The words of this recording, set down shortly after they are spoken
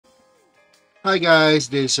Hi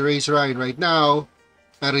guys, this is Race Ryan right now.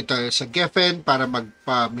 Narito tayo sa Geffen para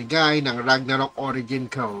magpamigay ng Ragnarok Origin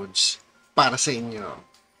Codes para sa inyo.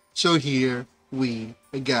 So here we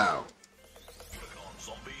go.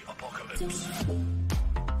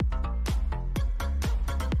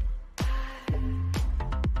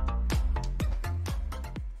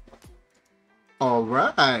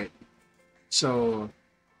 Alright. So,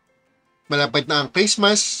 malapit na ang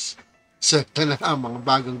Christmas. So, ito na ang mga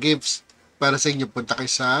bagong gifts para sa inyo. Punta kayo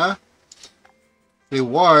sa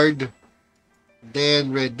reward, then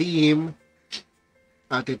redeem,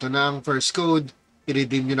 at ito na ang first code.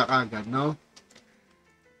 I-redeem nyo na kagad, no?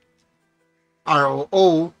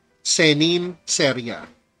 ROO Senin Seria.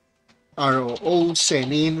 ROO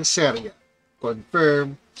Senin Seria.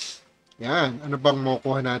 Confirm. Yan. Ano bang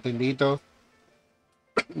makukuha natin dito?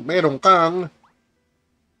 Meron kang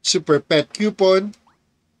Super Pet Coupon,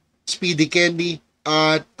 Speedy Candy,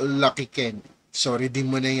 at Lucky Candy. So, redeem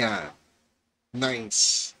mo na yan.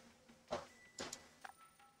 Nice.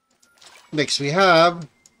 Next, we have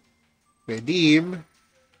redeem.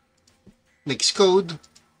 Next code.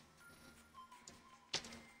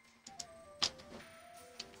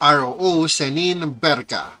 ROO Senin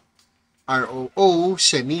Berka. ROO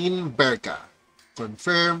Senin Berka.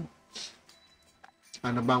 Confirm.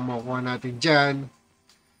 Ano bang makukuha natin dyan?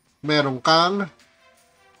 Meron kang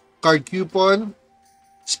card coupon,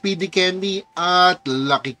 Speedy Candy, at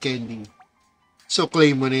Lucky Candy. So,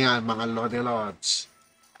 claim mo na yan, mga Lodi-Lods.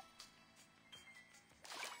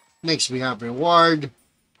 Next, we have reward,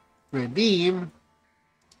 redeem.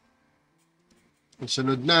 Ang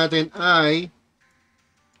sunod natin ay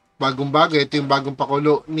bagong-bago. Ito yung bagong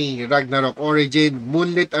pakulo ni Ragnarok Origin,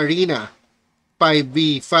 Moonlit Arena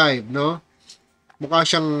 5v5, no? Mukha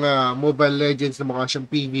siyang Mobile Legends na mukha siyang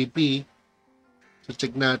PvP. So,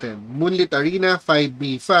 check natin. Moonlit Arena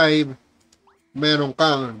 5v5. Meron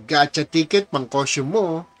kang gacha ticket pang costume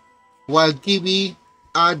mo, Wild Kiwi,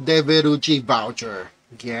 at Deverucci voucher.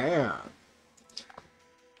 Yeah.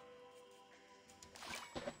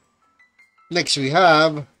 Next, we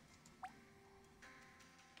have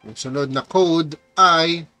yung sunod na code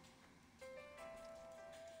ay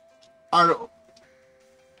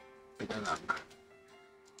Teka lang.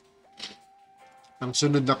 Ang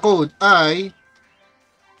sunod na code ay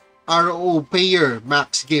ROO Payer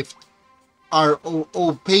Max Gift. ROO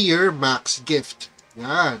Payer Max Gift.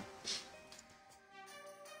 Yan.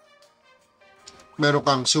 Meron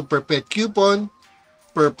kang Super Pet Coupon,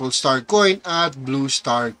 Purple Star Coin, at Blue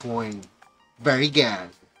Star Coin. Very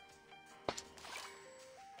good.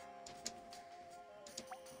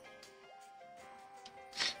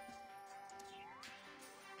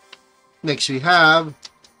 Next we have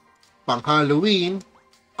pang Halloween,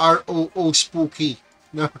 ROO Spooky.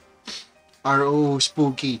 ROO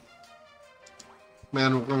Spooky.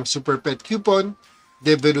 Meron kang Super Pet Coupon,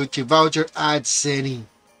 Deverucci voucher, at Zenny.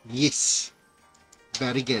 Yes.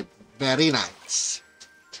 Very good. Very nice.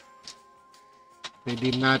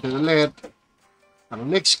 Redeem natin ulit. Ang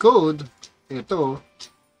next code, ito,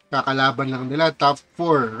 kakalaban lang nila, top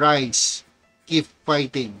 4, Rise, Keep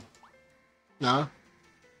Fighting. No?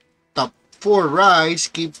 Top 4 Rise,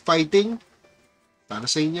 Keep Fighting. Para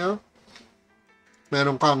sa inyo.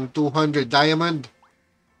 Meron kang 200 Diamond,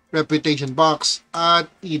 Reputation Box, at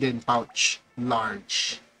Eden Pouch.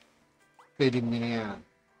 Large. Pwede mo na yan.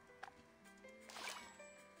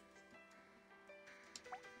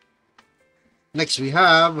 Next we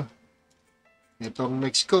have itong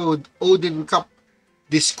next code, Odin Cup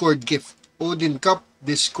Discord Gift. Odin Cup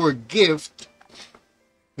Discord Gift.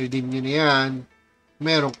 Redeem nyo na yan.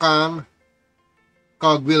 Meron kang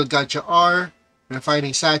Cogwheel Gacha R,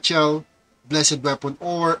 Refining Satchel, Blessed Weapon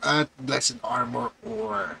Ore, at Blessed Armor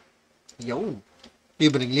Ore. Yun.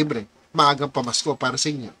 Libreng-libre. Maagang pamasko para sa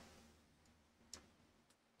inyo.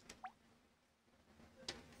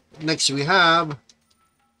 Next we have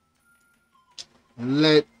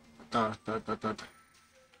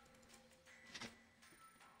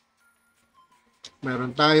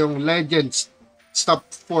meron tayong Legends Stop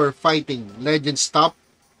 4 Fighting. Legends Stop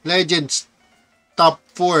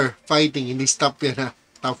 4 Fighting. Hindi stop yan ha.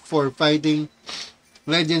 Top 4 Fighting.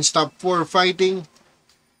 Legends Top 4 Fighting.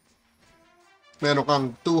 Meron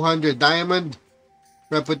kang 200 Diamond,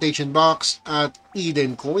 Reputation Box, at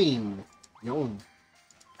Eden Coin. Yun.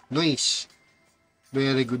 Nice.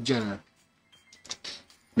 Very good dyan ha.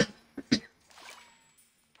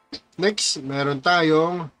 Next, meron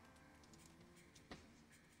tayong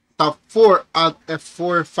top 4 at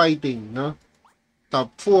F4 Fighting, no? Top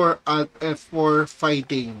 4 at F4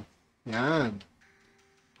 Fighting. Yan.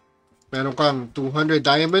 Meron kang 200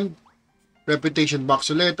 Diamond, Reputation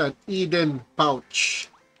box ulit at Eden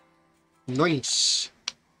pouch. Nice.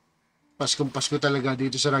 Paskong Pasko talaga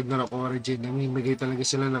dito sa Ragnarok Origin. Namimigay talaga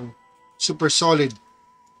sila ng super solid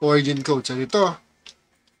origin codes. At ito,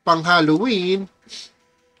 pang Halloween,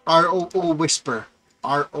 ROO Whisper.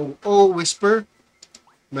 ROO Whisper.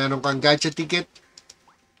 Meron kang gacha ticket,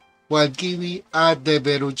 Wild Kiwi, at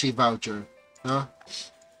Deverucci voucher. No?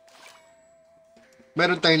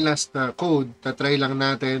 Meron tayong last na code. Tatry lang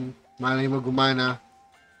natin. Malay mo gumana.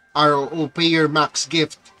 ROO Payer Max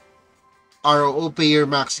Gift. ROO Payer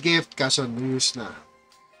Max Gift. Kaso news na.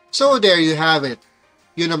 So, there you have it.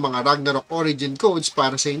 Yun ang mga Ragnarok Origin codes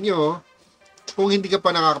para sa inyo. Kung hindi ka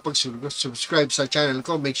pa nakakapag-subscribe sa channel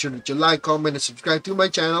ko, make sure that you like, comment, and subscribe to my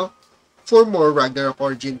channel for more Ragnarok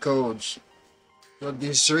Origin codes. So,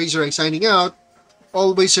 this is Razor signing out.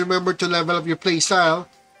 Always remember to level up your playstyle,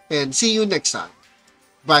 and see you next time.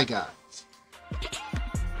 Bye, guys.